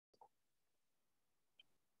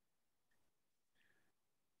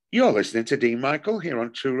You're listening to Dene Michael here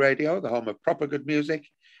on True Radio, the home of proper good music,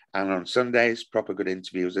 and on Sundays, proper good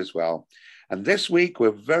interviews as well. And this week,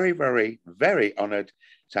 we're very, very, very honoured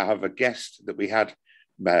to have a guest that we had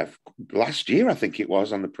last year, I think it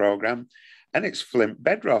was, on the programme, and it's Flint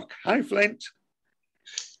Bedrork. Hi, Flint.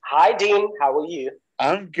 Hi, Dean. How are you?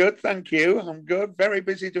 I'm good, thank you. I'm good. Very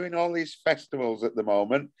busy doing all these festivals at the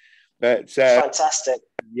moment. But Fantastic.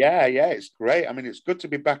 yeah, it's great. I mean, it's good to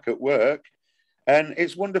be back at work. And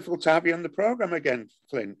it's wonderful to have you on the program again,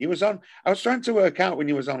 Flint. You was on. I was trying to work out when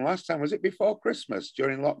you was on last time. Was it before Christmas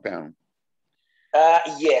during lockdown?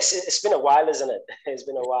 Yes, it's been a while, isn't it? It's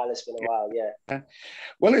been a while. Yeah.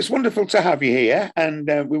 Well, it's wonderful to have you here. And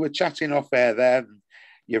we were chatting off air there.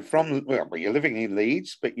 You're from, well, you're living in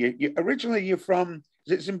Leeds, but you originally you're from,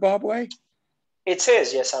 is it Zimbabwe? It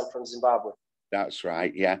is. Yes, I'm from Zimbabwe. That's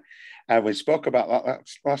right. Yeah. And we spoke about that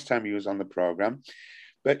last time you was on the program.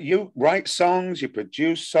 But you write songs, you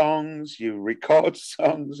produce songs, you record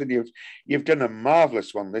songs, and you've done a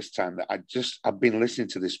marvelous one this time that I've been listening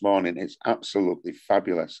to this morning. It's absolutely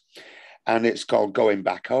fabulous. And it's called Going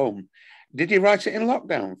Back Home. Did you write it in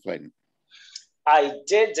lockdown, Flint? I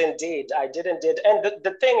did indeed. And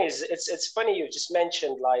the thing is, it's funny you just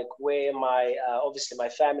mentioned like where my obviously my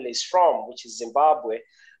family is from, which is Zimbabwe.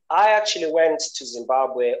 I actually went to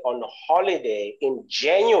Zimbabwe on holiday in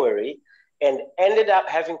January and ended up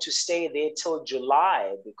having to stay there till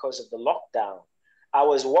July because of the lockdown.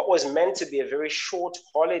 What was meant to be a very short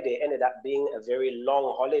holiday ended up being a very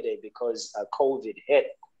long holiday because COVID hit.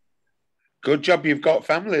 Good job you've got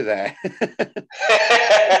family there.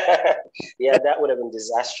 Yeah, that would have been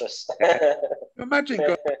disastrous. Imagine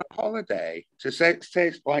going on a holiday to say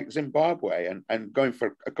like Zimbabwe and going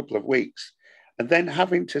for a couple of weeks and then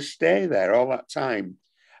having to stay there all that time.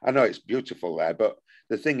 I know it's beautiful there, but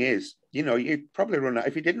the thing is, you'd probably run out.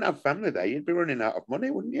 If you didn't have family there, you'd be running out of money,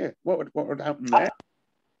 wouldn't you? What would happen there?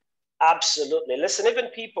 Absolutely. Listen, even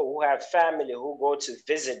people who have family who go to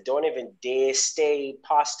visit don't even dare stay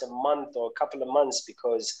past a month or a couple of months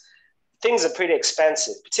because things are pretty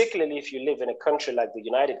expensive, particularly if you live in a country like the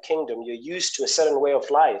United Kingdom. You're used to a certain way of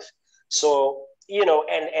life. So,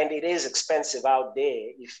 and it is expensive out there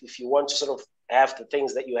if you want to sort of have the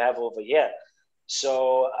things that you have over here.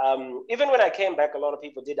 So even when I came back, a lot of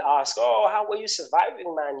people did ask, "Oh, how were you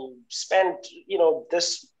surviving, man? You spent,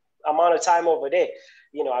 this amount of time over there."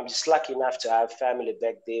 I'm just lucky enough to have family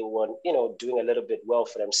back there who are, doing a little bit well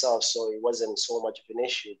for themselves. So it wasn't so much of an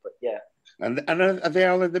issue. But yeah. And are they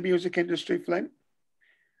all in the music industry, Flint?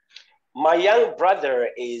 My young brother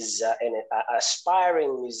is an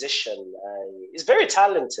aspiring musician. He's very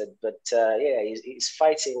talented, but he's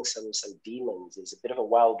fighting some demons. He's a bit of a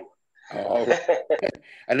wild one. Oh,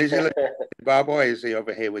 and is he in Zimbabwe or is he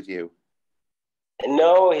over here with you?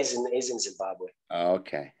 No, he's in Zimbabwe.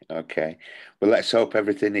 Okay. Well, let's hope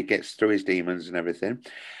everything he gets through his demons and everything.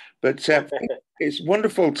 But it's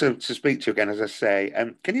wonderful to speak to you again, as I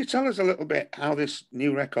say. Can you tell us a little bit how this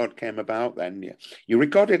new record came about then? You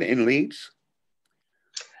recorded it in Leeds?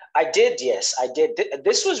 I did, yes, I did.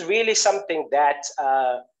 This was really something that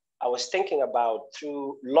I was thinking about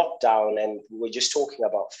through lockdown, and we were just talking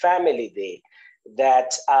about family there,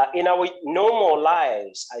 that in our normal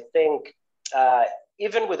lives, I think,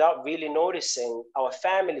 even without really noticing, our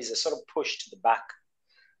families are sort of pushed to the back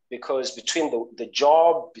because between the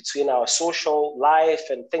job, between our social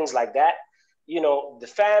life and things like that,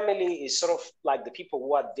 the family is sort of like the people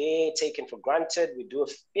who are there taken for granted. We do,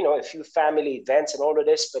 a few family events and all of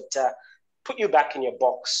this, but put you back in your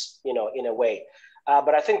box, in a way.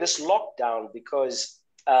 But I think this lockdown, because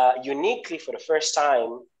uniquely for the first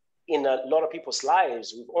time in a lot of people's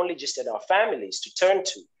lives, we've only just had our families to turn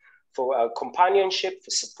to for companionship,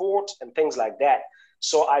 for support, and things like that.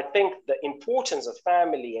 So I think the importance of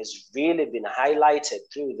family has really been highlighted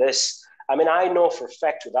through this. I mean, I know for a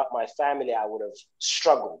fact without my family, I would have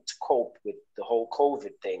struggled to cope with the whole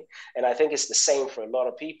COVID thing. And I think it's the same for a lot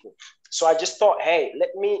of people. So I just thought, hey,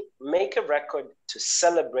 let me make a record to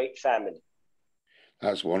celebrate family.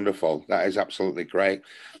 That's wonderful. That is absolutely great.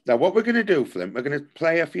 Now, what we're going to do, Flint, we're going to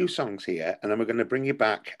play a few songs here, and then we're going to bring you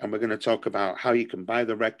back, and we're going to talk about how you can buy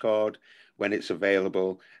the record, when it's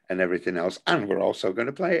available, and everything else. And we're also going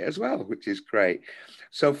to play it as well, which is great.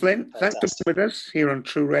 So, Flint, thanks for being with us here on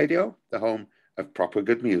True Radio, the home of proper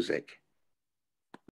good music.